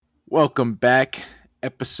Welcome back,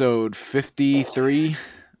 episode 53.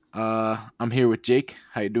 I'm here with Jake.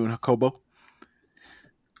 How you doing, Jacobo?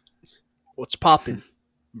 What's poppin'?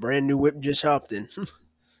 Brand new whip just hopped in.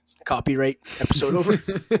 Copyright episode over.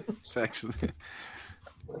 Facts.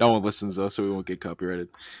 No one listens though, so we won't get copyrighted.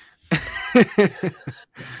 Facts.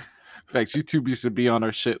 YouTube used to be on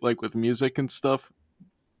our shit like with music and stuff.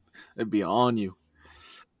 It'd be on you.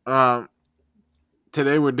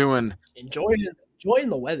 Today we're doing enjoying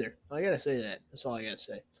the weather. I gotta say that. That's all I gotta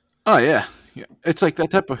say. Oh yeah. It's like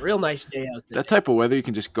that type of Real nice day out today. that type of weather. You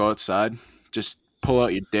can just go outside, just pull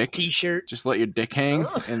out your dick, T-shirt. just let your dick hang,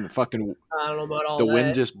 Oh. and fucking I don't know about all the that.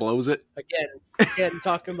 wind just blows it. Again,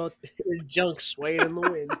 talking about junk swaying in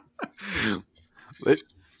the wind.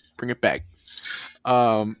 Bring it back.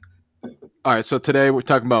 All right, so today we're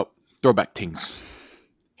talking about throwback things.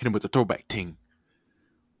 Hit him with the throwback ting.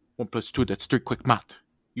 1 + 2, that's 3 quick math.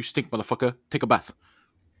 You stink, motherfucker. Take a bath.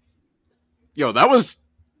 Yo, that was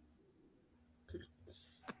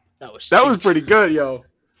pretty good, yo.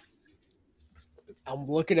 I'm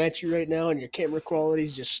looking at you right now, and your camera quality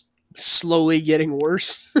is just slowly getting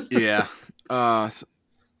worse. Yeah.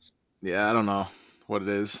 Yeah, I don't know what it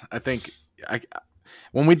is. I think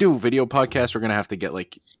when we do video podcasts, we're gonna have to get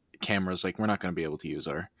like cameras. Like we're not gonna be able to use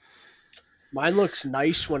our. Mine looks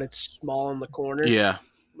nice when it's small in the corner. Yeah.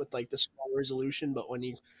 With like the small resolution, but when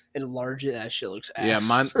you enlarge it, that shit looks ass. Yeah,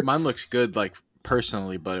 mine looks good, like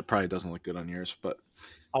personally, but it probably doesn't look good on yours. But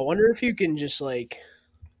I wonder if you can just like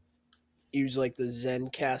use like the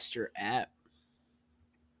Zencaster app,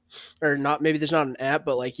 or not. Maybe there's not an app,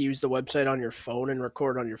 but like use the website on your phone and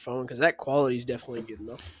record on your phone, because that quality is definitely good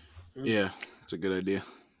enough. Yeah, it's a good idea.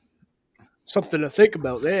 Something to think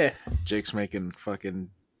about there. Jake's making fucking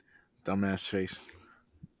dumbass face.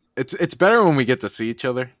 It's better when we get to see each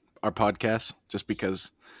other, our podcast, just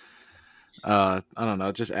because I don't know,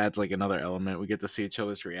 it just adds like another element. We get to see each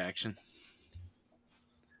other's reaction.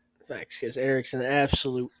 Thanks, because Eric's an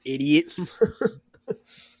absolute idiot.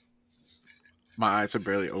 My eyes are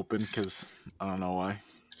barely open because I don't know why.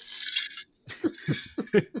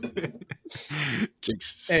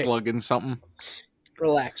 Jake's slugging something.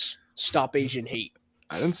 Relax. Stop Asian hate.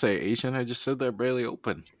 I didn't say Asian. I just said they're barely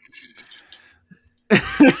open.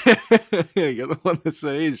 You're the one that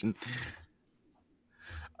said Asian.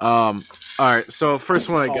 All right. So first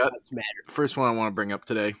one I got. First one I want to bring up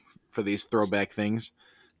today for these throwback things.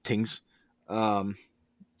 Remember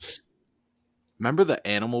the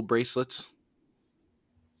animal bracelets?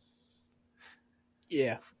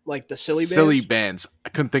 Yeah, like the silly bands. Silly bands. I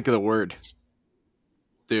couldn't think of the word,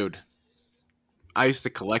 dude. I used to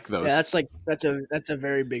collect those. Yeah, that's a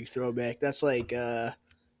very big throwback. That's like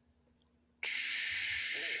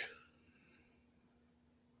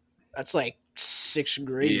that's like 6th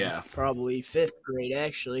grade. Yeah, probably 5th grade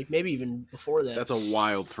actually, maybe even before that. That's a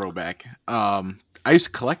wild throwback. I used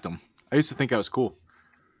to collect them. I used to think I was cool.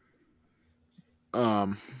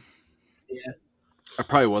 Yeah, I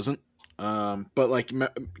probably wasn't. But like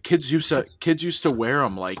kids used to wear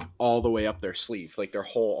them like all the way up their sleeve, like their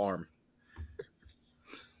whole arm.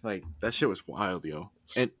 Like that shit was wild, yo.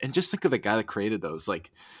 And just think of the guy that created those.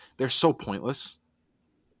 Like they're so pointless.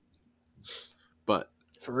 But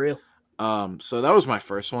for real. So that was my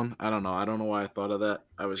first one. I don't know why I thought of that.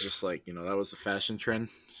 I was just like, that was a fashion trend.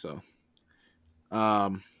 So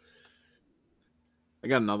I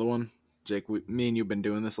got another one. Jake, me and you've been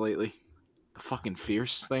doing this lately. The fucking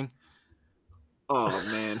Fierce thing. Oh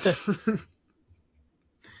man.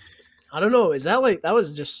 I don't know. Is that like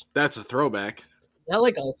that's a throwback. Is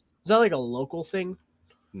that like a local thing?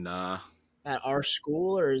 Nah. At our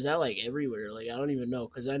school, or is that like everywhere? Like I don't even know,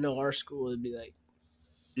 because I know our school would be like,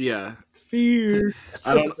 yeah, Fierce.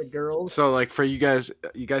 I don't the girls. So like for you guys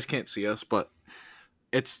can't see us, but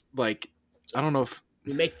it's like I don't know if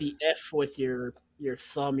you make the F with your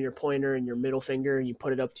thumb, your pointer, and your middle finger, and you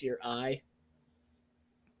put it up to your eye.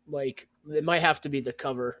 Like it might have to be the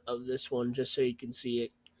cover of this one, just so you can see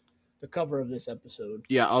it. The cover of this episode.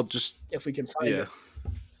 Yeah, I'll just if we can find it.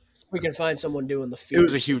 We can find someone doing the Fierce. It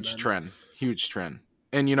was a huge trend.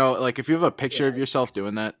 And like if you have a picture of yourself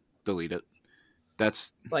doing that, delete it.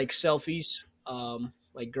 That's like selfies.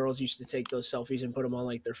 Like girls used to take those selfies and put them on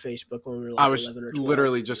like their Facebook when we were like I was 11 or 12.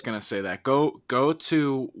 Literally just gonna say that. Go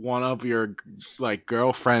to one of your like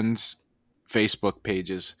girlfriends' Facebook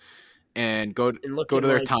pages and go to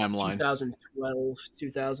their like timeline. 2012,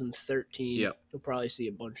 2013. Yep. You'll probably see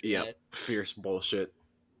a bunch of that. Fierce bullshit.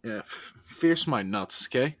 Yeah, Fierce my nuts,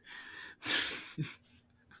 okay?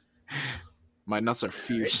 My nuts are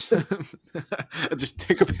fierce. I just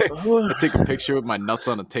take a picture with my nuts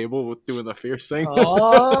on a table with doing the Fierce thing.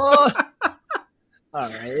 Oh. All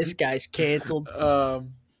right, this guy's canceled.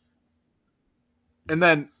 And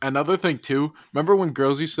then another thing too. Remember when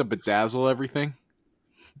girls used to bedazzle everything?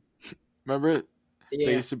 Remember they Yeah,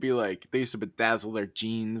 used to be like they used to bedazzle their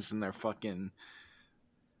jeans and their fucking.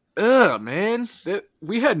 Ugh, man,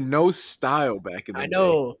 we had no style back in the I day.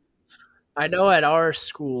 know. I know at our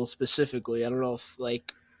school specifically. I don't know if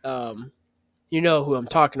like you know who I'm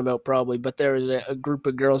talking about probably, but there was a group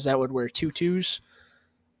of girls that would wear tutus.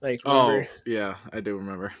 Like remember, Oh yeah, I do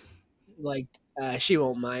remember. like she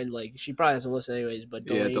won't mind. Like she probably doesn't listen anyways. But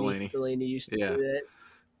Yeah, Delaney, Delaney. Delaney used to Yeah, do that.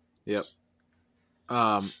 yep.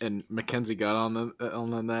 And Mackenzie got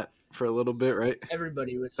on that for a little bit, right?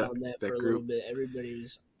 Everybody was That on that for that a little group. bit. Everybody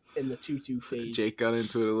was in the tutu phase. Jake got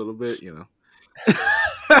into it a little bit, you know.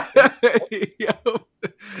 Yo,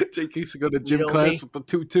 Jake used to go to You gym know class me. with the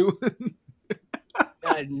tutu.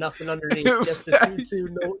 I had nothing underneath, just a tutu.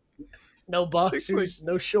 No boxers,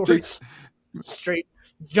 no shorts, straight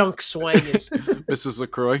junk swanging. Mrs.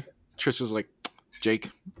 LaCroix. Trisha's like,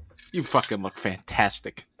 Jake, you fucking look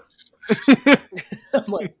fantastic. I'm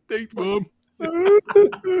like, Thanks, Mom.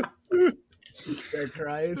 start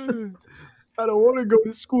crying. I don't want to go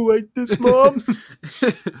to school like this, Mom.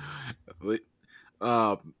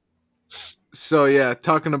 So yeah,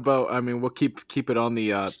 talking about. I mean, we'll keep it on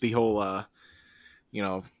the whole you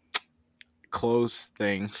know clothes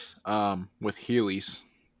thing with Heelys.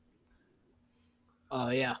 Oh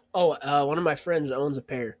yeah. Oh, one of my friends owns a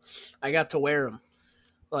pair. I got to wear them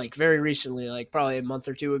like very recently, like probably a month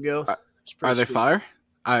or two ago. It's pretty Are they sweet. fire?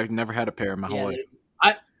 I've never had a pair in my whole life.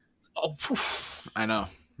 I know.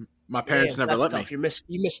 My parents never that's let tough. me.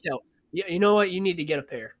 You missed out. You know what? You need to get a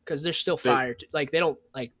pair because they're still fire. Like they don't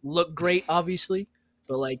like look great, obviously,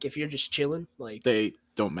 but like if you're just chilling, like They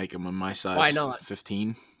don't make them in my size. why not?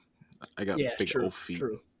 15. I got big true, old feet.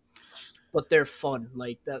 true. But they're fun.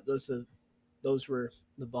 Like that. Those were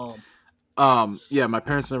the bomb. Yeah, my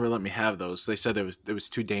parents never let me have those. They said it was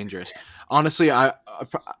too dangerous. Honestly, I'm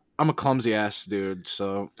a clumsy ass dude,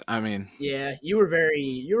 so I mean, Yeah, you were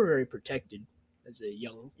very protected as a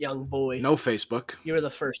young boy. no Facebook. You were the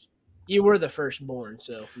first. You were the firstborn,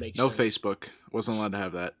 so makes No sense. Facebook. Wasn't allowed to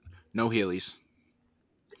have that. No Heelys.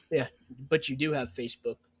 Yeah, but you do have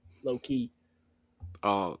Facebook, low key.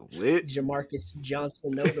 Oh, lit. Jamarcus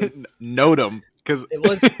Johnson Odom. Notem, because It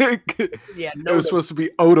was yeah, it Nodum. was supposed to be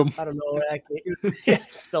Odom. I don't know what yeah,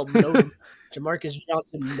 it's spelled Nodum. Jamarcus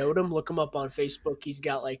Johnson Nodum. Look him up on Facebook. He's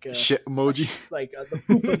got like a Shit emoji. the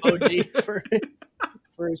poop emoji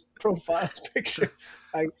for his profile picture.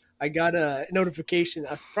 I got a notification.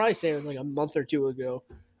 I'd probably say it was like a month or two ago,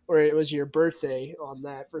 where it was your birthday on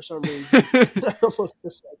that for some reason. I almost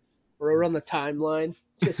just like wrote on the timeline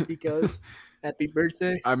just because. Happy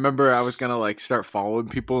birthday. I remember I was gonna like start following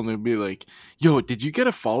people and they'd be like, "Yo, did you get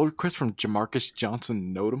a follow request from Jamarcus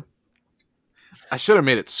Johnson Notem?" I should have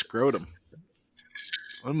made it Scrotum.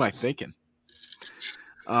 What am I thinking?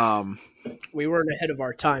 We weren't ahead of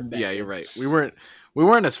our time back Yeah, then. you're right. We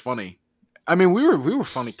weren't as funny. I mean, we were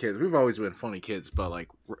funny kids. We've always been funny kids, but like,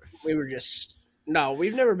 We were just no.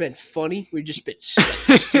 We've never been funny. We've just been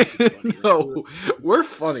stupid funny. no, we're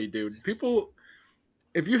funny, dude. People,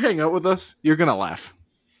 if you hang out with us, you're gonna laugh.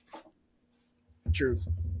 True,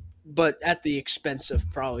 but at the expense of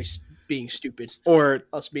probably being stupid Or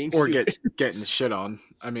us being or stupid. getting shit on.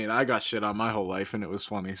 I mean, I got shit on my whole life, and it was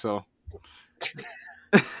funny. So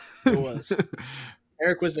It was.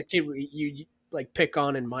 Eric was the kid you like pick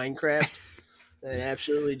on in Minecraft and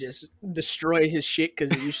absolutely just destroy his shit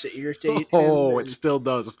because it used to irritate Oh, him. it still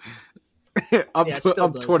does. Yeah, it still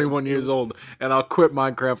I'm does. 21 years old, and I'll quit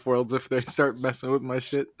Minecraft Worlds if they start messing with my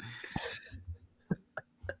shit.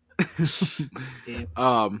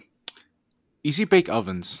 Damn. Easy bake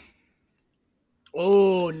ovens.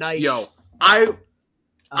 Oh, nice. Yo, I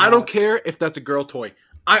don't care if that's a girl toy.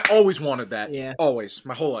 I always wanted that. Yeah. Always,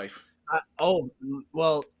 my whole life.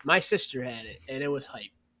 Well, my sister had it and it was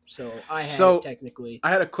hype, so I had So- it technically.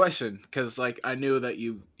 I had a question because, like, I knew that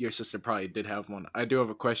your sister probably did have one. I do have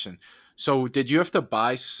a question. So, did you have to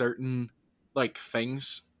buy certain like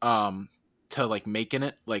things to like make in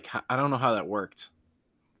it? Like, I don't know how that worked.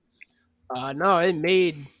 No, it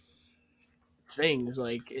made things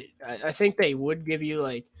like I think they would give you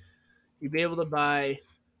like you'd be able to buy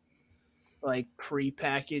like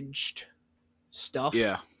pre-packaged stuff.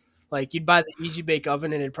 Yeah, Like you'd buy the Easy Bake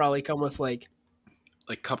Oven and it'd probably come with like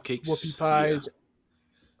like cupcakes, whoopie pies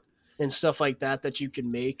and stuff like that you can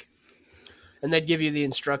make. And they'd give you the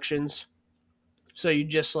instructions. So you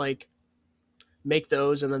just like make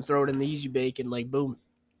those and then throw it in the Easy Bake and like boom.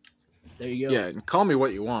 There you go. Yeah, and call me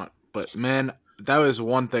what you want, but man, that was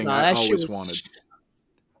one thing I That shit always was- wanted.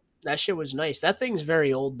 That shit was nice. That thing's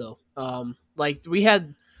very old though. Like we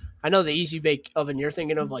had, I know the Easy Bake Oven you're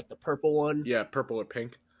thinking of, like the purple one. Yeah, purple or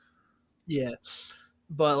pink. Yeah,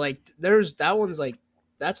 but like there's that one's like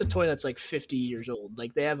that's a toy that's like 50 years old.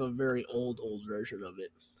 Like they have a very old version of it.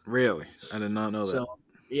 Really? I did not know that. So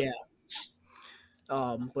yeah.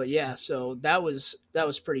 But yeah, so that was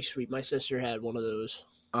pretty sweet. My sister had one of those.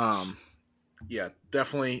 Yeah,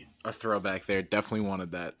 definitely a throwback there. Definitely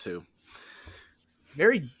wanted that too.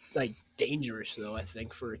 Very like dangerous though, I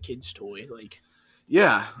think, for a kid's toy. Like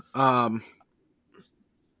Yeah. I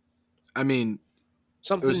mean,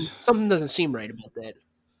 something doesn't seem right about that.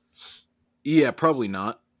 yeah, probably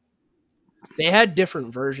not. They had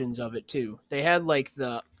different versions of it too. They had like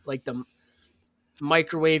the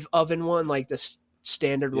microwave oven one, like the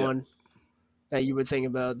standard one that you would think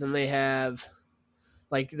about. Then they have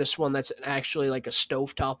like this one that's actually like a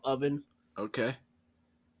stovetop oven. Okay.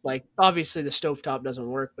 Like obviously the stovetop doesn't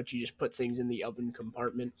work, but you just put things in the oven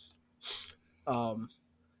compartment.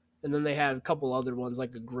 And then they had a couple other ones,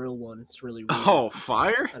 like a grill one. It's really weird. Oh,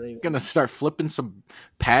 fire! Gonna start flipping some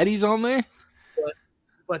patties on there.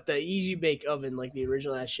 But the Easy Bake Oven, like the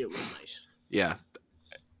original, that shit was nice. Yeah,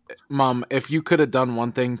 Mom, if you could have done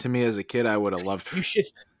one thing to me as a kid, I would have loved. You should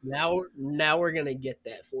now. We're gonna get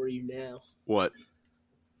that for you now. What?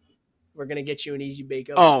 We're gonna get you an Easy Bake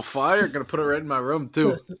Oven. Oh, fire! Gonna put it right in my room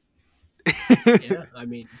too. Yeah, I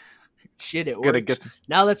mean, shit, it works.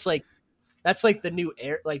 Now that's like the new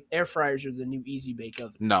air fryers are the new Easy Bake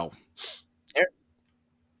Oven. No,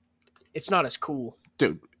 it's not as cool,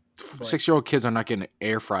 dude. 6-year-old kids are not getting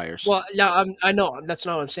air fryers. Well, no, I know that's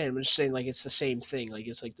not what I'm saying. I'm just saying like it's the same thing. Like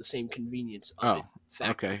it's like the same convenience.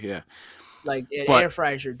 Okay, yeah. Like air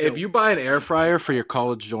fryers are dope. If you buy an air fryer for your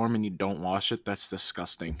college dorm and you don't wash it, that's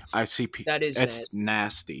disgusting. I see people. That is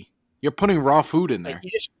nasty. You're putting raw food in there.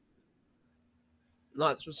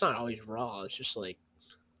 Like it's not always raw. It's just like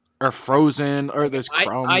or frozen, or there's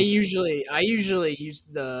crumbs. I usually use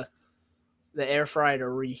the air fryer to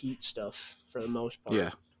reheat stuff for the most part.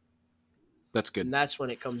 Yeah. That's good. And that's when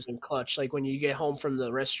it comes in clutch. Like when you get home from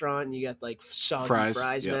the restaurant and you got like soggy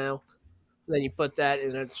fries now. Then you put that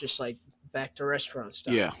and it's just like back to restaurant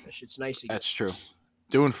stuff. Yeah. That shit's nice again. That's true.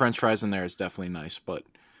 Doing French fries in there is definitely nice, but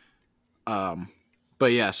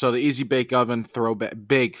yeah, so the Easy Bake Oven throwback,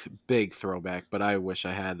 big throwback, but I wish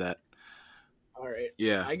I had that. All right.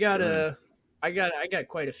 Yeah. I got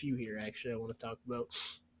quite a few here actually I want to talk about.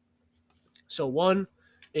 So one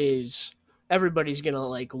is everybody's gonna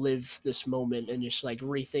like live this moment and just like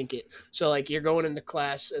rethink it. So like you're going into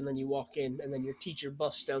class and then you walk in and then your teacher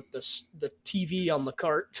busts out the TV on the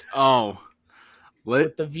cart. Oh,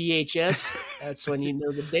 with the VHS. That's when you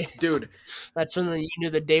know the day, dude. That's when you knew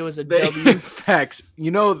the day was a W. Facts.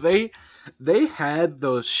 You know they had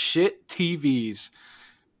those shit TVs.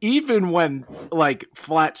 Even when like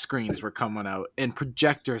flat screens were coming out and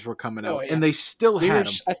projectors were coming out, and they still had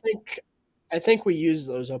them. I think we used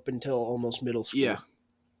those up until almost middle school. Yeah.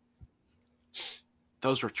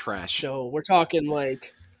 Those were trash. So we're talking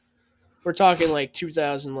like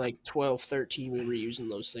 2012, 13, we were using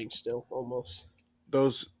those things still almost.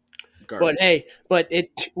 Those garbage. But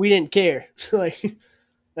we didn't care. Like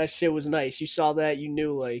that shit was nice. You saw that, you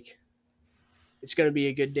knew like it's gonna be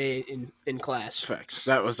a good day in class. Facts.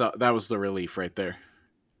 That was the relief right there.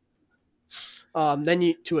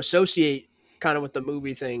 Then to associate kind of with the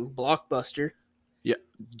movie thing, Blockbuster. Yeah.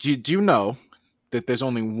 Do you know that there's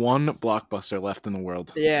only one Blockbuster left in the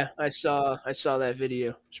world? Yeah, I saw that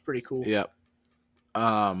video. It's pretty cool. Yep.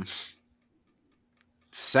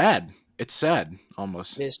 Sad. It's sad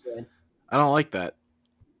almost. It is sad. I don't like that.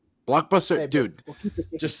 Blockbuster, dude.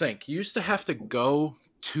 Just think, you used to have to go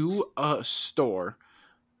to a store,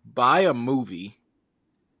 buy a movie,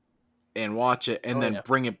 and watch it, and then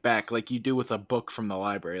bring it back like you do with a book from the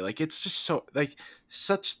library. Like it's just so like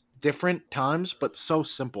such different times, but so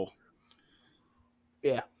simple.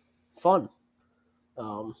 Yeah, fun.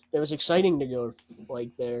 It was exciting to go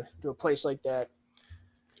like there to a place like that,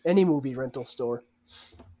 any movie rental store,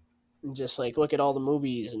 and just like look at all the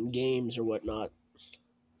movies and games or whatnot.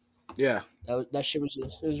 Yeah, that shit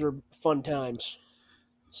those were fun times.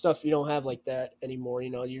 Stuff you don't have like that anymore. You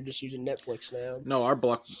know, you're just using Netflix now. No,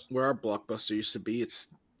 where our Blockbuster used to be, it's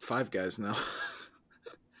Five Guys now.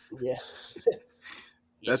 Yeah.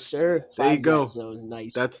 Yes, sir. There you go. That was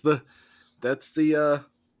nice.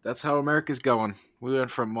 That's how America's going. We went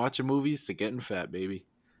from watching movies to getting fat, baby.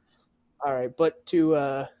 All right, but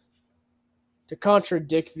to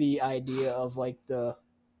contradict the idea of like the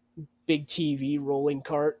big TV rolling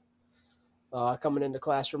cart coming into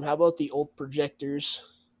classroom, how about the old projectors?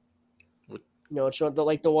 You know, it's not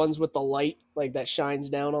the ones with the light like that shines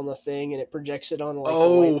down on the thing and it projects it on like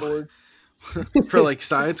Oh. the whiteboard. For like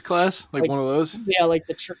science class, like one of those. Yeah, like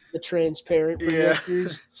the transparent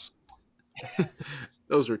projectors. Yeah.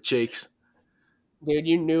 Those were cheeks. Dude,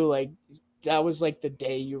 you knew like that was like the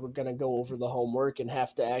day you were gonna go over the homework and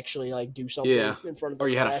have to actually like do something in front of the Or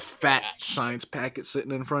you class. had a fat science packet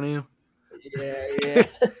sitting in front of you. Yeah.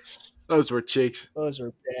 Those were cheeks. Those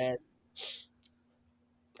were bad.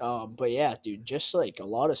 But yeah, dude, just like a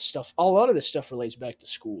lot of this stuff relates back to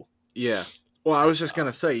school. Yeah. Well, I was just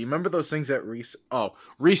gonna say, you remember those things at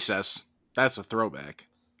recess? That's a throwback.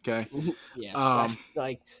 Okay. Yeah.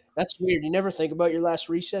 That's weird. You never think about your last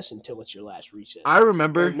recess until it's your last recess. I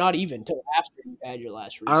remember. Or not even until after you had your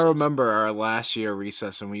last recess. I remember our last year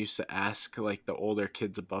recess, and we used to ask like the older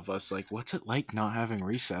kids above us, like, "What's it like not having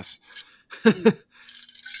recess?" What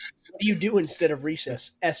do you do instead of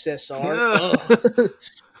recess? SSR.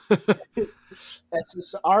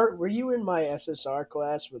 SSR. Were you in my SSR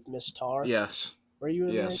class with Miss Tar? Yes. Were you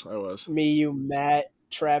in Yes, there? I was. Me, you, Matt,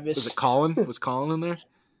 Travis. Was it Colin? Was Colin in there?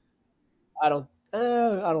 I don't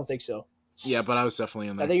think so. Yeah, but I was definitely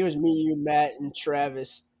in there. I think it was me, you, Matt, and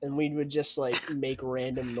Travis, and we would just like make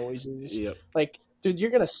random noises. Yep. Like, dude, you're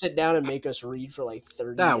gonna sit down and make us read for like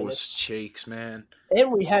 30 minutes. That was cheeks, man.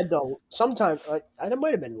 And we had to sometimes. It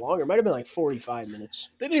might have been longer. It might have been like 45 minutes.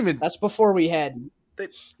 They didn't even. That's before we had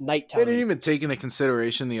nighttime. They didn't even take into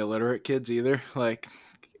consideration the illiterate kids either. Like,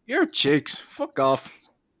 you're chicks. Fuck off.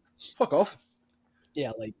 Fuck off.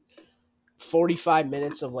 Yeah, like 45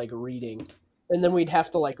 minutes of like reading. And then we'd have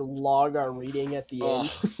to like log our reading at the end.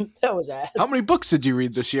 That was ass. How many books did you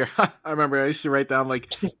read this year? I remember I used to write down like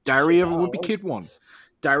Diary of a Wimpy Kid 1,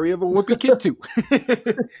 Diary of a Wimpy Kid 2.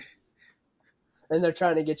 And they're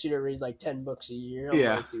trying to get you to read like 10 books a year. I'm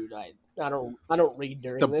like, dude, I don't read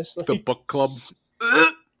during this. The book club.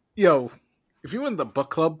 Yo, if you win the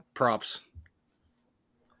book club, props.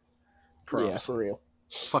 Yeah, for real.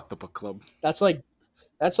 Fuck the book club. That's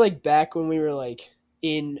like back when we were like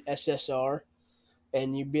in SSR,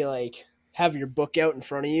 and you'd be like have your book out in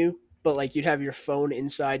front of you, but like you'd have your phone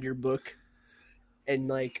inside your book, and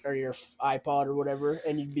like or your iPod or whatever,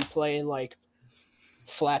 and you'd be playing like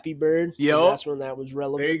Flappy Bird. Yo, that's when that was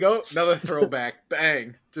relevant. There you go, another throwback.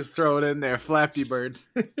 Bang, just throw it in there. Flappy Bird.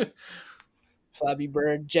 Flappy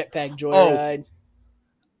Bird, Jetpack Joyride,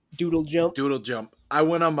 Doodle Jump. I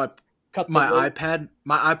went on my iPad.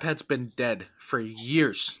 My iPad's been dead for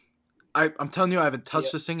years. I'm telling you, I haven't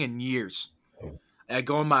touched this thing in years. And I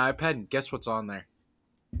go on my iPad, and guess what's on there?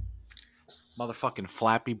 Motherfucking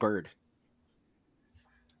Flappy Bird.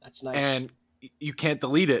 That's nice. And you can't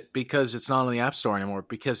delete it because it's not on the App Store anymore,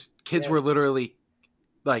 because kids were literally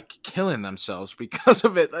like killing themselves because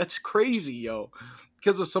of it. That's crazy, yo.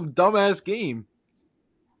 Because of some dumbass game.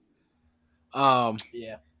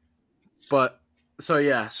 Yeah. But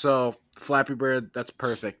so Flappy Bird, that's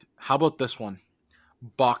perfect. How about this one?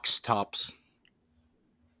 Box tops.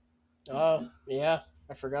 Oh, yeah.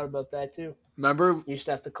 I forgot about that too. Remember? You used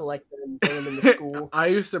to have to collect them and bring them in the school. I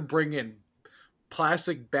used to bring in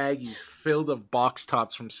plastic baggies filled of box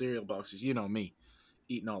tops from cereal boxes. You know me,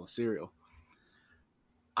 eating all the cereal.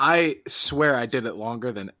 I swear I did it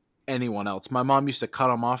longer than anyone else. My mom used to cut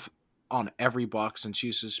them off on every box, and she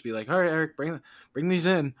used to just be like, "All right, Eric, bring these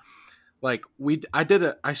in." Like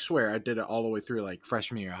I swear I did it all the way through like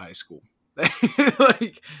freshman year of high school.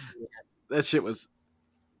 Like that shit was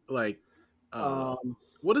like,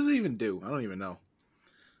 what does it even do? I don't even know.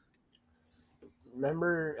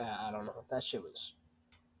 Remember, I don't know. That shit was.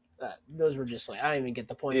 Those were just like I don't even get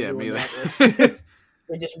the point. Yeah, of doing me that.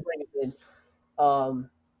 We just bring it in.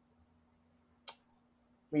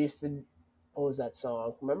 We used to. What was that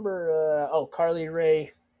song? Remember? Carly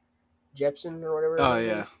Rae Jepsen or whatever. Oh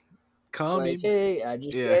yeah, call like, me. Hey, I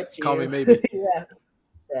just met you. Call me maybe. Yeah,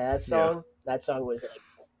 that song. Yeah. That song was like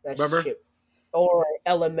that Remember? Shit. Or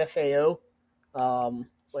LMFAO,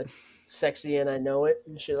 with "Sexy and I Know It"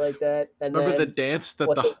 and shit like that. And remember then, the dance that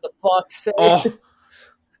what does the fuck say? Oh.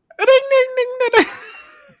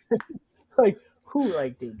 Like who?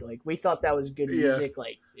 Like dude. Like we thought that was good music.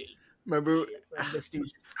 Like dude. Remember this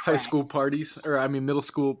dude's high school parties, or I mean middle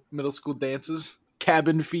school dances,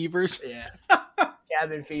 cabin fevers. Yeah,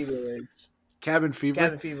 cabin fever. Cabin fever.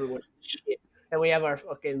 Cabin fever was shit. And we have our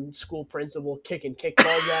fucking school principal kicking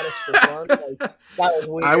kickballs at us for fun. Like, that was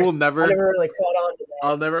weird. I never really caught on to that.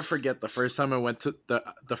 I'll never forget the first time I went to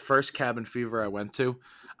the first cabin fever I went to.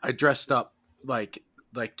 I dressed up like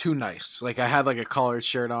too nice. Like I had like a collared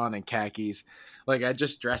shirt on and khakis. Like I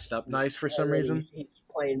just dressed up nice for some reason. He's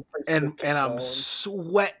playing and I'm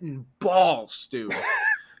sweating balls, dude.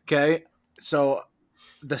 Okay, so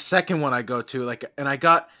the second one I go to, like, and I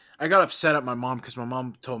got upset at my mom because my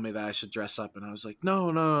mom told me that I should dress up, and I was like,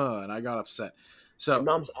 no, no, no, and I got upset. Your So,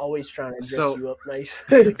 mom's always trying to dress you up nice.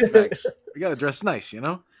 facts. You gotta dress nice, you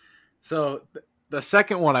know. So the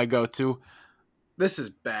second one I go to, this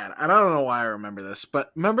is bad, and I don't know why I remember this,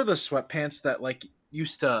 but remember the sweatpants that like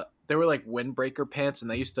used to, they were like windbreaker pants,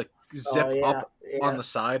 and they used to zip Oh yeah, up on the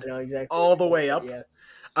side, I know exactly all the way up. Yeah,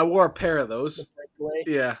 I wore a pair of those.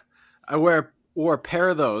 Yeah, I wore a pair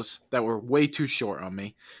of those that were way too short on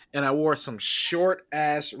me, and I wore some short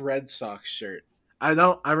ass Red Sox shirt. I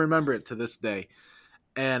remember it to this day,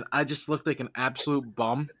 and I just looked like an absolute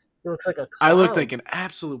bum. It looks like a clown. I looked like an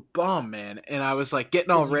absolute bum, man, and I was like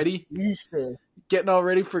getting all ready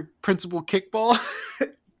for principal kickball.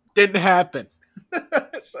 Didn't happen.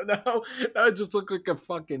 So now I just look like a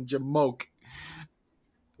fucking jamoke.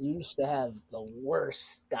 You used to have the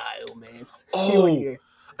worst style, man. Oh,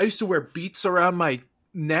 I used to wear beats around my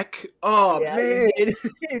neck. Oh, yeah, man. You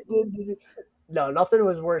did. No, nothing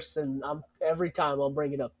was worse than every time I'll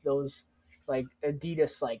bring it up. Those like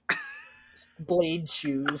Adidas like blade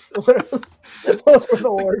shoes. Those were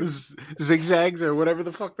the worst. Zigzags or whatever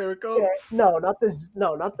the fuck they were called. Yeah, not the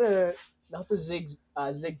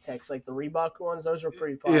Zig-Tex, like the Reebok ones. Those were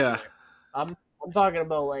pretty popular. Yeah. I'm talking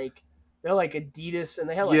about like they're like Adidas, and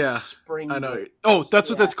they have like spring. I know. Oh, that's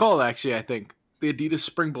what that's called, actually. I think the Adidas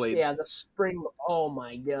Spring Blades. Yeah, the spring. Oh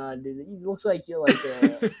my god, dude! It looks like you're like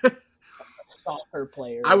a soccer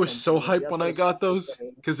player. I was so hyped when I got those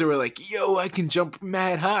because they were like, "Yo, I can jump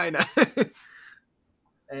mad high now."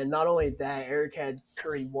 And not only that, Eric had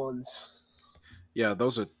Curry ones. Yeah,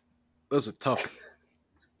 those are tough.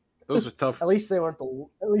 Those are tough. At least they weren't the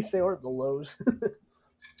lows.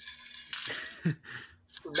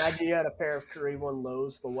 Imagine you had a pair of Curry One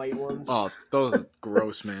lows, the white ones. Oh, those are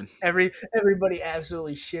gross, man. Everybody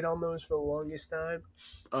absolutely shit on those for the longest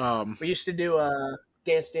time. We used to do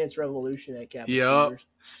Dance Dance Revolution at Cabin Fever.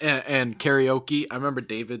 And karaoke. I remember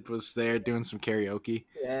David was there doing some karaoke.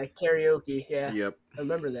 Yeah, karaoke. Yeah. Yep. I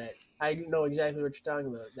remember that. I know exactly what you're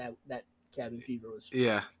talking about. That Cabin Fever was.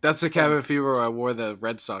 Yeah, that's the Cabin Fever where I wore the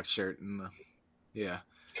Red Sox shirt and yeah.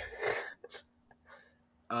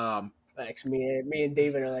 Thanks. Me and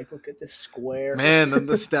David are like, look at this square. Man, the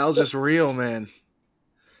nostalgia's real, man.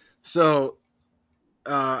 So,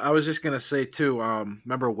 I was just gonna say too.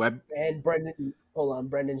 Remember Web and Brendan? Hold on,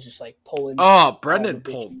 Brendan's just like pulling. Oh, Brendan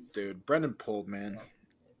pulled, dude. Brendan pulled, man.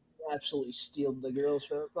 Absolutely stealing the girls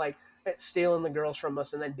from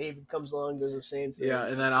us, and then David comes along, does the same thing. Yeah,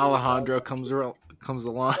 and then Alejandro comes along.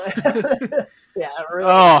 Yeah,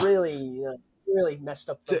 really messed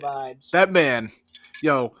up the vibes. That man,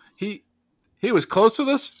 yo, he was close with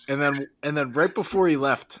us, and then right before he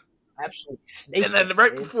left, absolutely snaked. And then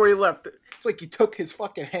before he left, it's like he took his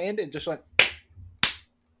fucking hand and just went.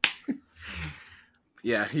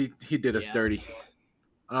 Yeah, he did us dirty.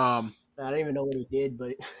 I don't even know what he did,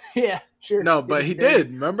 but yeah, sure. No, but he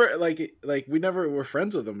did. Remember, like we never were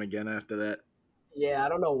friends with him again after that. Yeah, I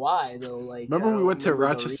don't know why though. Like, remember we went to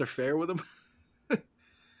Rochester Fair with him.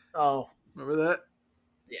 Oh, remember that?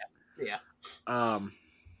 Yeah.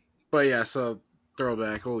 But yeah, so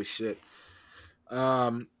throwback. Holy shit.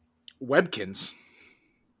 Webkins.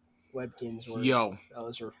 Webkins were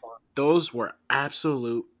those were fun. Those were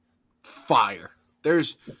absolute fire.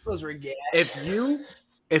 Those were gas.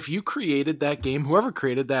 If you created that game, whoever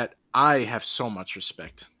created that, I have so much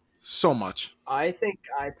respect. So much. I think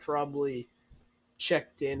I probably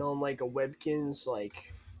checked in on like a Webkins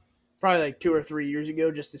like probably like 2 or 3 years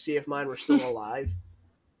ago just to see if mine were still alive.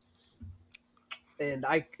 And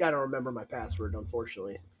I don't remember my password,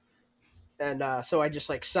 unfortunately. And so I just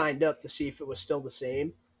like signed up to see if it was still the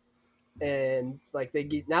same. And like they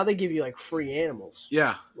give you like free animals.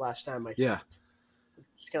 Yeah. Last time I checked. Yeah.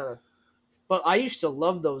 Just kind of. But I used to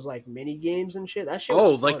love those like mini games and shit. That shit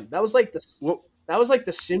was fun. Like that was like the that was like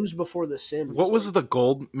the Sims before the Sims. What was the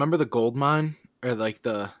gold? Remember the gold mine or like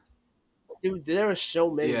the? Dude, there were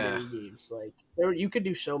so many mini games. Like you could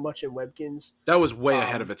do so much in Webkins. That was way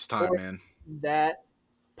ahead of its time, man. That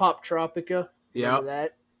Pop Tropica. Yeah.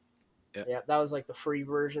 That. Yeah, that was like the free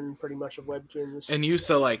version, pretty much, of Webkins. And you used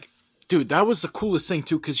to like, dude, that was the coolest thing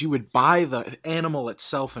too, because you would buy the animal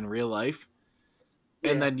itself in real life,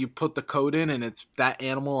 and then you put the code in, and it's that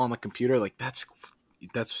animal on the computer. Like that's.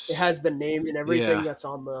 It has the name and everything that's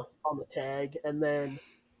on the tag, and then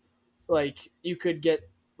like you could get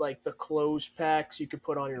like the clothes packs you could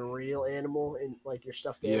put on your real animal and like your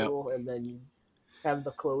stuffed animal, and then you have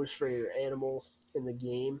the clothes for your animal in the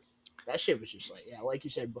game. That shit was just like, like you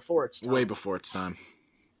said, before its time. Way before its time.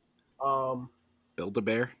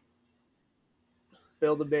 Build-A-Bear.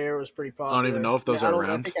 Build-A-Bear was pretty popular. I don't even know if those are around.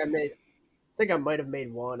 I think I might have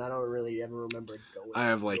made one. I don't really ever remember going. I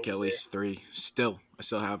have like at least 3. I still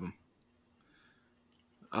have them.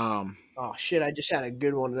 Oh shit! I just had a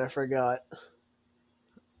good one and I forgot.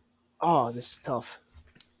 Oh, this is tough.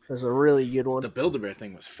 There's a really good one. The Build-A-Bear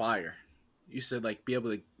thing was fire. You used to like be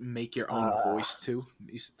able to make your own voice too.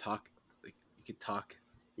 You used to talk, like you could talk.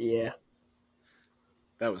 Yeah,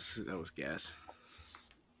 that was gas.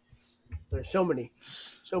 There's so many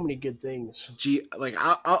good things.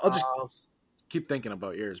 I'll just keep thinking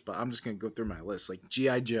about yours, but I'm just gonna go through my list. Like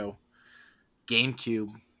G.I. Joe, GameCube.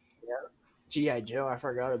 Yeah, G.I. Joe. I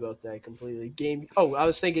forgot about that completely. I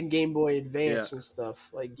was thinking Game Boy Advance and stuff,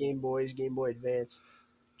 like Game Boy Advance.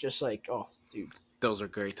 Just like, oh, dude, those are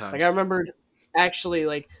great times. Like I remember, actually,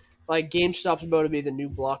 like GameStop's about to be the new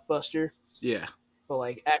Blockbuster. Yeah. But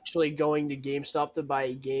like actually going to GameStop to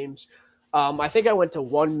buy games. I think I went to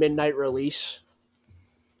one midnight release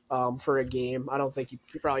for a game. I don't think you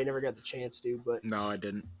probably never got the chance to, but no, I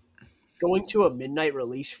didn't. Going to a midnight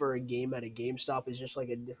release for a game at a GameStop is just like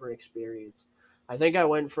a different experience. I think I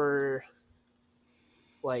went for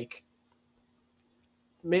like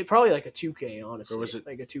probably like a 2K, honestly. Or was it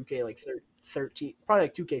like a 2K like 13, probably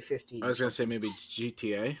like 2K15. I was gonna say maybe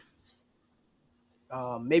GTA.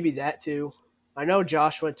 Maybe that too. I know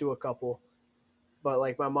Josh went to a couple, but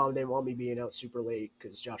like my mom didn't want me being out super late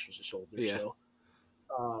because Josh was just older. Yeah.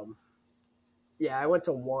 So, yeah, I went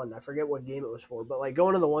to one. I forget what game it was for, but like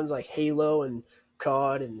going to the ones like Halo and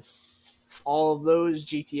COD and all of those,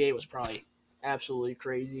 GTA was probably absolutely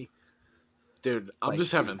crazy. Dude, I'm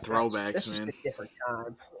just having throwbacks, that's just man. A different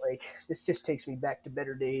time. Like this just takes me back to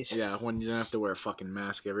better days. Yeah, when you didn't have to wear a fucking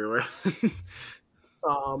mask everywhere.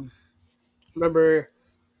 Remember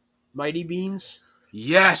Mighty Beans?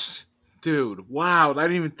 Yes, dude. Wow, I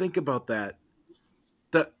didn't even think about that.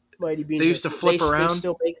 The Mighty Beans. They used to flip around. They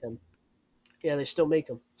still make them. Yeah, they still make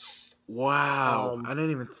them. Wow, I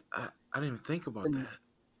didn't even think about that.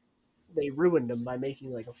 They ruined them by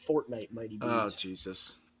making like a Fortnite Mighty Beans. Oh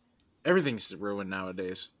Jesus, everything's ruined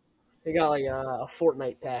nowadays. They got like a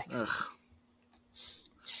Fortnite pack. Ugh.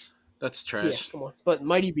 That's trash. Yeah, come on. But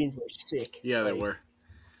Mighty Beans were sick. Yeah, they were.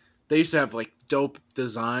 They used to have like dope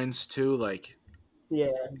designs too, like.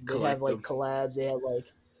 Yeah, they have like collabs. They had like,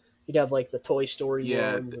 you'd have like the Toy Story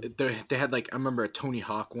ones. They had like, I remember a Tony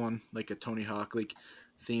Hawk one, like a Tony Hawk like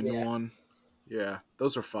themed one. Yeah,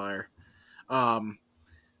 those were fire. What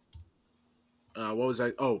was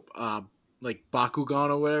that? Oh, like Bakugan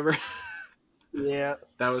or whatever. Yeah,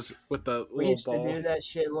 that was with the we used to do that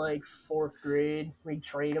shit in like 4th grade. We'd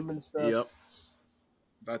train them and stuff. Yep,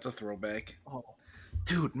 that's a throwback. Oh,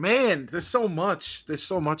 dude, man, there's so much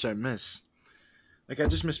I miss. Like I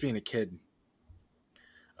just miss being a kid.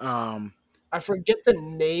 I forget the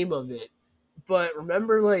name of it, but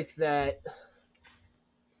remember like that,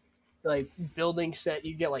 like building set.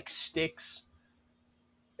 You get like sticks.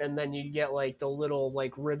 And then you get like the little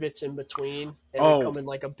like rivets in between, and they come in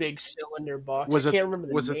like a big cylinder box. I can't remember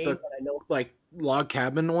the name, but I know like log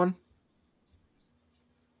cabin one.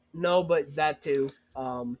 No, but that too.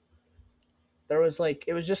 There was like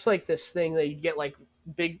it was just like this thing that you get like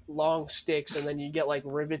big long sticks, and then you get like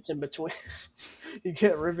rivets in between. You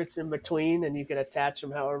get rivets in between, and you can attach them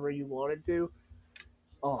however you wanted to.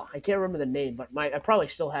 Oh, I can't remember the name, but I probably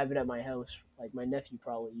still have it at my house. Like my nephew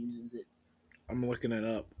probably uses it. I'm looking it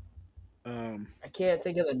up. I can't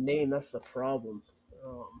think of the name. That's the problem.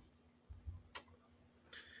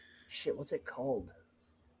 Shit, what's it called?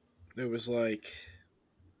 It was like...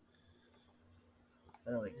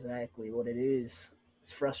 I know exactly what it is.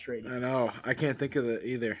 It's frustrating. I know. I can't think of it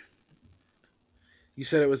either. You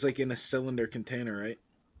said it was like in a cylinder container, right?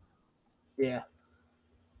 Yeah.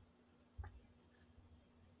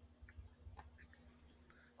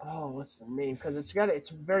 Oh, what's the name? Because it's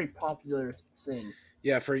a very popular thing.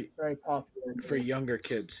 Yeah, very popular for younger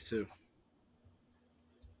kids too.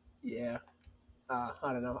 Yeah, I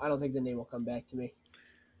don't know. I don't think the name will come back to me.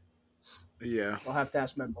 Yeah, I'll have to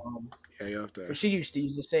ask my mom. Yeah, you have to. Because she used to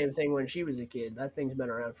use the same thing when she was a kid. That thing's been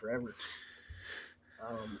around forever.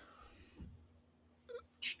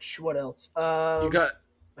 What else? You got.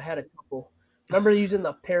 I had a couple. Remember using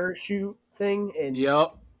the parachute thing in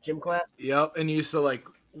gym class? Yep, and you used to like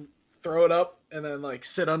throw it up and then like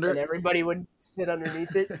sit under and everybody would sit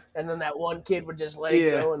underneath it, and then that one kid would just let it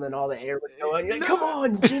go, and then all the air would go out. You're like, come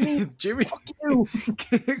on, Jimmy. Jimmy. Fuck you.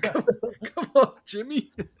 come on,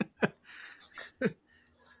 Jimmy.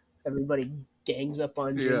 Everybody gangs up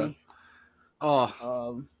on Jimmy.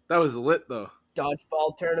 Oh, that was lit though.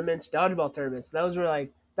 Dodgeball tournaments. Those were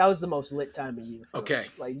like, that was the most lit time of year for Okay. us.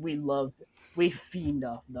 Like we loved, we fiend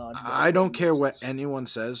off dodgeball. I don't care what anyone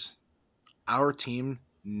says. Our team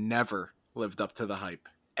never lived up to the hype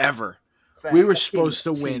ever. Facts. We were supposed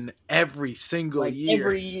to win every single year.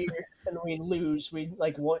 Every year, and we'd lose. We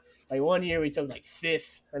like one year we took like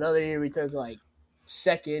 5th. Another year we took like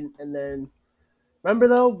 2nd, and then remember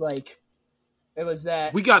though, like it was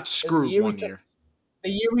that we got screwed one year. The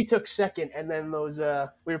year we took 2nd, and then those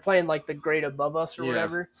we were playing like the grade above us or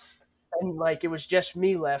whatever, and like it was just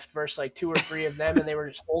me left versus like 2 or 3 of them, and they were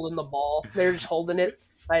just holding the ball. They were just holding it.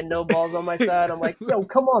 I had no balls on my side. I'm like, yo,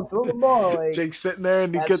 come on, throw the ball. Like, Jake's sitting there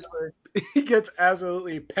and he gets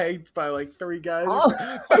absolutely pegged by like 3 guys.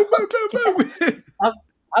 I'm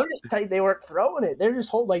just tight. They weren't throwing it. They're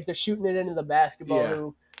just they're shooting it into the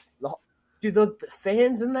basketball. Yeah. Dude, those the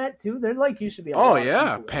fans in that too. They're like used to be.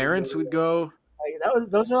 Parents would go. Like,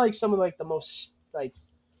 those are like some of like the most like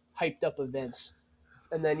hyped up events.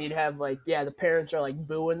 And then you'd have the parents are like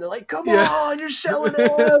booing. They're like, "Come on, you're selling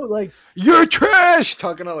out!" Like you're trash.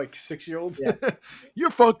 Talking to like 6-year-olds. Yeah. You're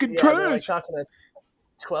fucking trash. They're like talking to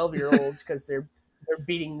 12-year-olds because they're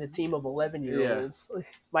beating the team of 11-year-olds. Yeah.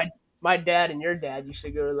 My dad and your dad used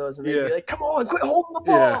to go to those, and they'd be like, "Come on, quit holding the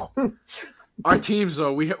ball." Yeah. Our teams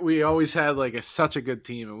though, we always had like such a good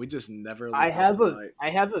team, and we just never. I have a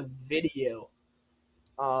video,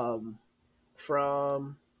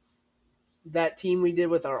 from that team we did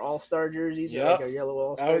with our all-star jerseys, like our yellow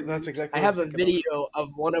all-star. That's exactly. I have a video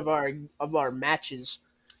of one of our matches.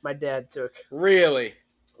 My dad took. Really?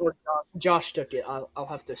 Or Josh took it. I'll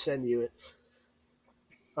have to send you it.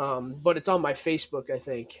 But it's on my Facebook, I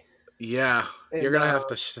think. Yeah, and, you're gonna have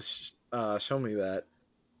to show me that.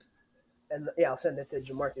 And I'll send it to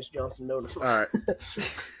Jamarcus Johnson Notice. All right.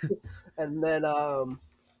 And then,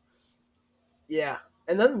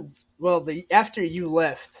 and then, after you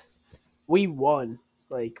left, we won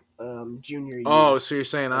junior year. Oh, so you're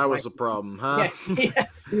saying I was a problem, huh? Yeah,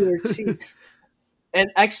 we were cheats. And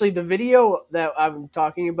actually, the video that I'm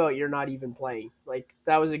talking about, you're not even playing. Like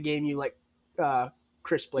that was a game you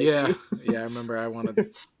Chris played. Yeah, yeah, I remember. I wanted.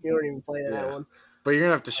 You weren't even playing that one. But you're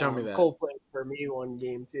gonna have to show me that. Cole played for me one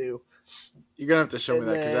game too. You're gonna have to show me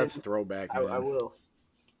that because that's a throwback. I will.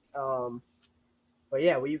 But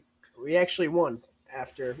yeah, we actually won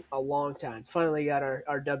after a long time. Finally got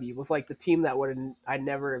our W with the team that I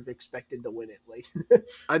never have expected to win it.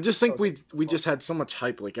 I just think we just had so much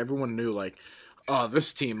hype. Like everyone knew oh,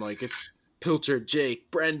 this team it's Pilcher, Jake,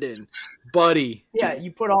 Brendan, Buddy. Yeah,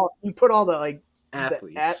 you put all the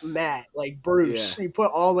athletes, Matt, Bruce. Yeah. You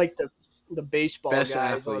put all the baseball best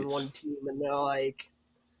guys athletes on one team, and they're like,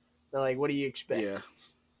 what do you expect? Yeah.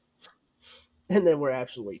 And then we're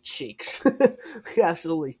absolutely cheeks. We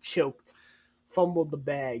absolutely choked. Fumbled the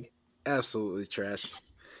bag. Absolutely trash.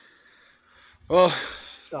 Well,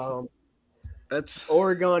 that's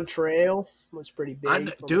Oregon Trail was pretty big. I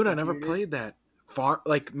never played that.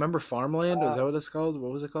 Remember Farmland? Is that what it's called?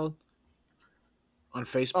 What was it called? On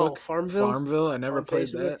Facebook? Oh, Farmville? Farmville. I never played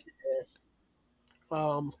Facebook,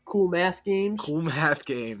 that. Cool math games. Cool math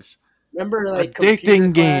games. Remember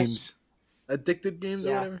addicting games. Addicted games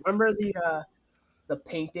or whatever? Remember the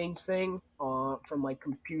painting thing from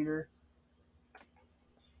computer?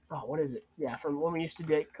 Oh, what is it? Yeah, from when we used to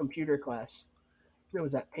get computer class. It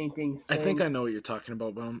was that painting thing. I think I know what you're talking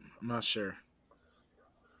about, but I'm not sure.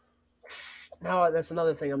 No, that's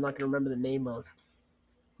another thing I'm not going to remember the name of.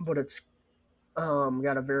 But it's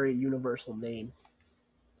got a very universal name.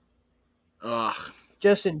 Ugh.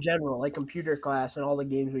 Just in general, computer class and all the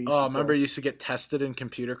games we used to play. Remember you used to get tested in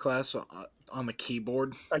computer class on the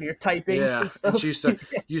keyboard? On your typing and stuff? And she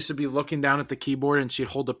used to be looking down at the keyboard, and she'd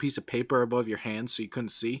hold a piece of paper above your hand so you couldn't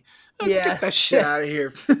see. Get that shit out of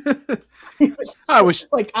here. I'm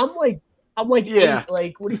like, yeah.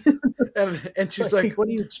 What do you... and she's like, what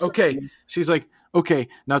do you expect? Okay. She's like, okay,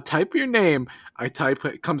 now type your name. I type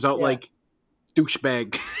it. Comes out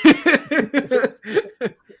douchebag.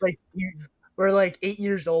 We're 8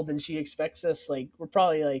 years old, and she expects us we're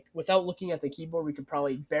probably without looking at the keyboard, we could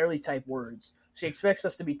probably barely type words. She expects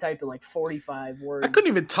us to be typing 45 words. I couldn't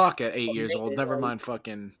even talk at 8 years old. Never mind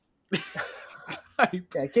fucking.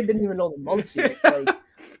 Yeah, kid didn't even know the months yet.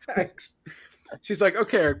 She's like,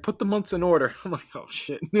 okay, Eric, put the months in order. I'm like, oh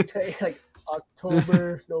shit.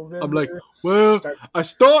 October, November. I'm like, well, I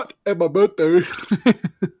start at my birthday.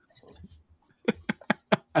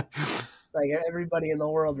 Everybody in the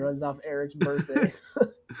world runs off Eric's birthday.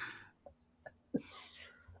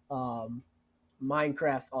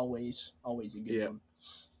 Minecraft always a good one.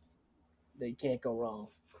 They can't go wrong.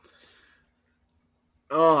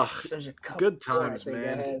 Oh, there's a couple good times,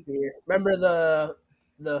 man. Remember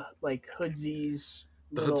the Hoodsies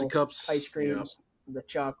The Hoodsie little Cups. ice Yeah. creams, the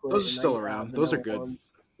chocolate. Those are and still around. Those are vanilla good.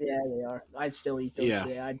 ones. Yeah, they are. I'd still eat those Yeah.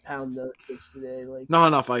 today. I'd pound those today. Like, Not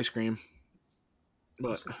enough ice cream.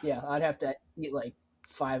 But yeah, I'd have to eat like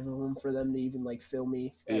 5 of them for them to even like fill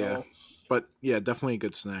me at yeah. all. But yeah, definitely a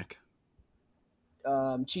good snack.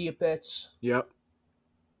 Chia Pets. Yep.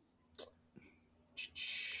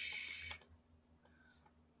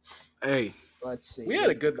 Hey, Let's see. we had a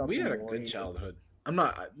There's good more here. childhood. I'm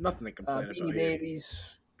nothing to complain about. Beanie Here.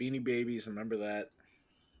 Babies. Beanie Babies, remember that?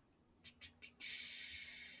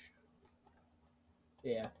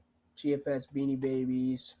 Yeah. Chia Pets, Beanie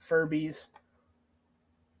Babies, Furbies.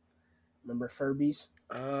 Remember Furbies?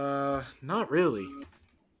 Not really.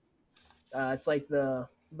 It's like the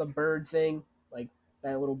bird thing, like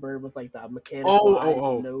that little bird with like the mechanical eyes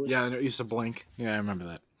and nose. Yeah, it used to blink. Yeah, I remember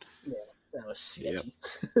that. Yeah, that was sketchy.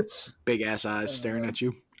 Yep. Big ass eyes staring at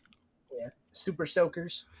you. Yeah. Super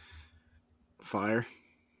Soakers. Fire.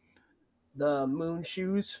 The Moon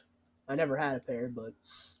Shoes. I never had a pair, but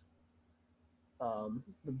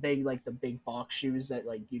the big box shoes that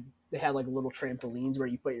like they had like little trampolines where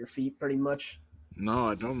you put your feet pretty much. No,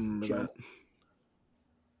 I don't remember Jump. that.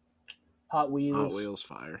 Hot Wheels. Hot Wheels,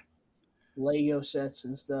 fire. Lego sets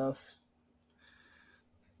and stuff.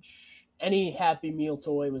 Any Happy Meal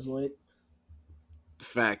toy was lit.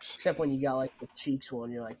 Facts. Except when you got like the Cheeks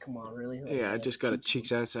one, you're like, come on, really? Like, Yeah, I just got a Cheeks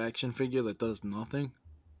Cheeks ass action figure that does nothing.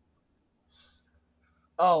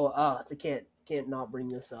 Oh, they can't not bring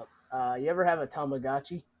this up. You ever have a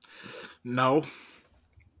Tamagotchi? No.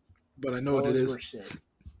 But I know what it Those is. were sick.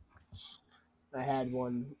 I had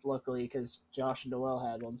one, luckily, because Josh and Noel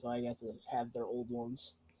had one, so I got to have their old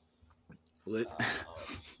ones. Lit.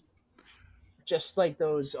 Just like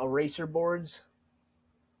those eraser boards.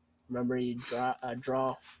 Remember, you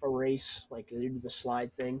draw, erase, like you do the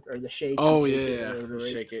slide thing or the shake. Oh shake yeah, it, yeah. and it would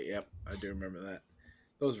erase. Shake it. Yep, I do remember that.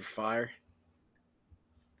 Those were fire.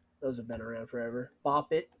 Those have been around forever.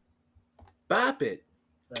 Bop it, Bop it.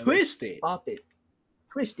 Remember? Twist it. Bop it,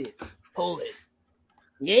 twist it, pull it,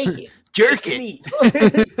 yank it, Jerk take it. meat.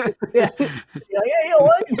 Yeah. You're like, hey, yo,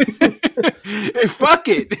 what? Hey, fuck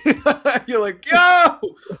it. You're like, yo,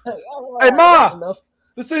 Oh, Hey, Ma! that's enough.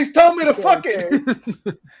 this thing's telling me to Yeah, fuck it.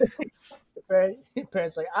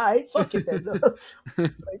 Parents like, all right, fuck it then.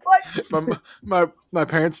 Like, what? my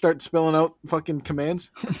parents start spelling out fucking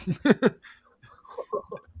commands.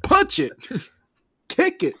 Punch it.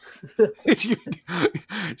 Kick it.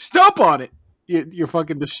 Stomp on it. You're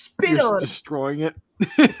fucking Spit on it. destroying it.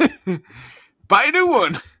 Buy a new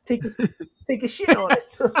one. Take a shit on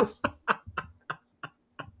it.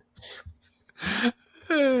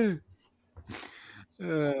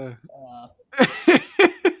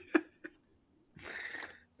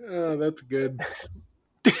 Oh, that's good.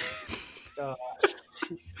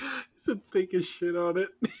 So take a shit on it.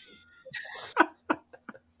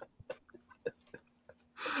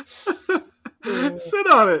 Sit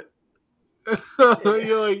on it.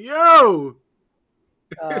 You're like, yo.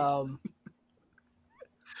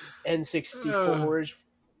 N64s.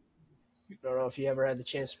 I don't know if you ever had the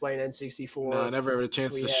chance to play an N64. No, I never had a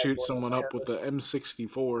chance We to had shoot one someone of up with the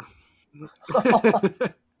M64.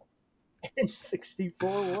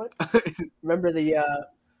 N64, what? Remember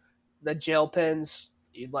the gel pens?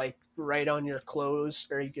 You'd like write on your clothes,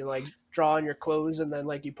 or you can like draw on your clothes, and then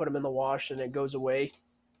like you put them in the wash, and it goes away,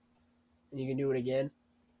 and you can do it again.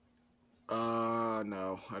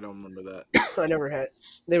 No, I don't remember that. I never had.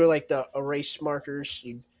 They were like the erase markers.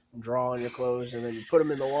 You draw on your clothes, and then you put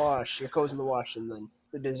them in the wash. Your clothes in the wash, and then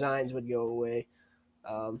the designs would go away.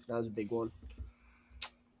 That was a big one.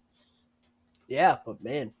 Yeah, but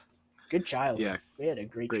man, good childhood. Yeah, we had a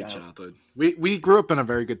great childhood. We grew up in a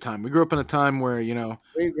very good time. We grew up in a time where we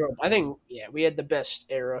grew up. I think we had the best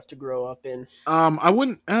era to grow up in. I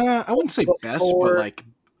wouldn't say best, but like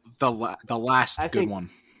the last good one.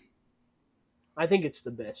 I think it's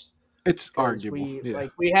the best. It's arguable.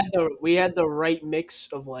 We had the right mix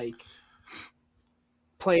of like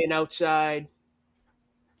playing outside,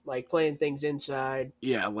 like playing things inside.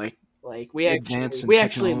 Yeah, like we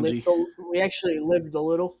actually lived a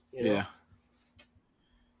little. You know?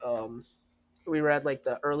 Yeah. We were at like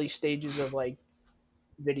the early stages of like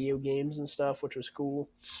video games and stuff, which was cool.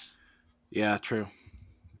 Yeah, true.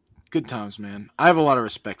 Good times, man. I have a lot of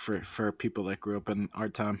respect for people that grew up in our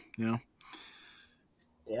time. Yeah.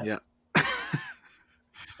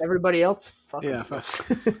 Everybody else, fuck yeah. them.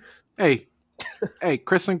 Hey,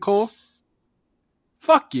 Chris and Cole,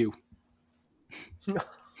 fuck you.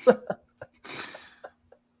 All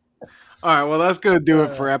right, well, that's gonna do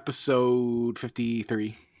it for episode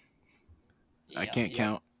 53. I can't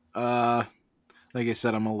count. Like I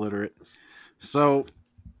said, I'm illiterate. So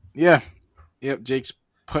Yeah. Yep. Jake's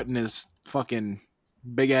putting his fucking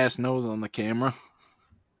big ass nose on the camera.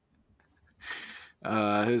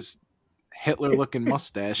 His Hitler looking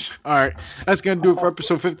mustache. All right. That's going to do it for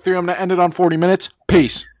episode 53. I'm going to end it on 40 minutes.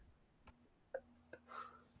 Peace.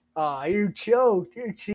 You choked.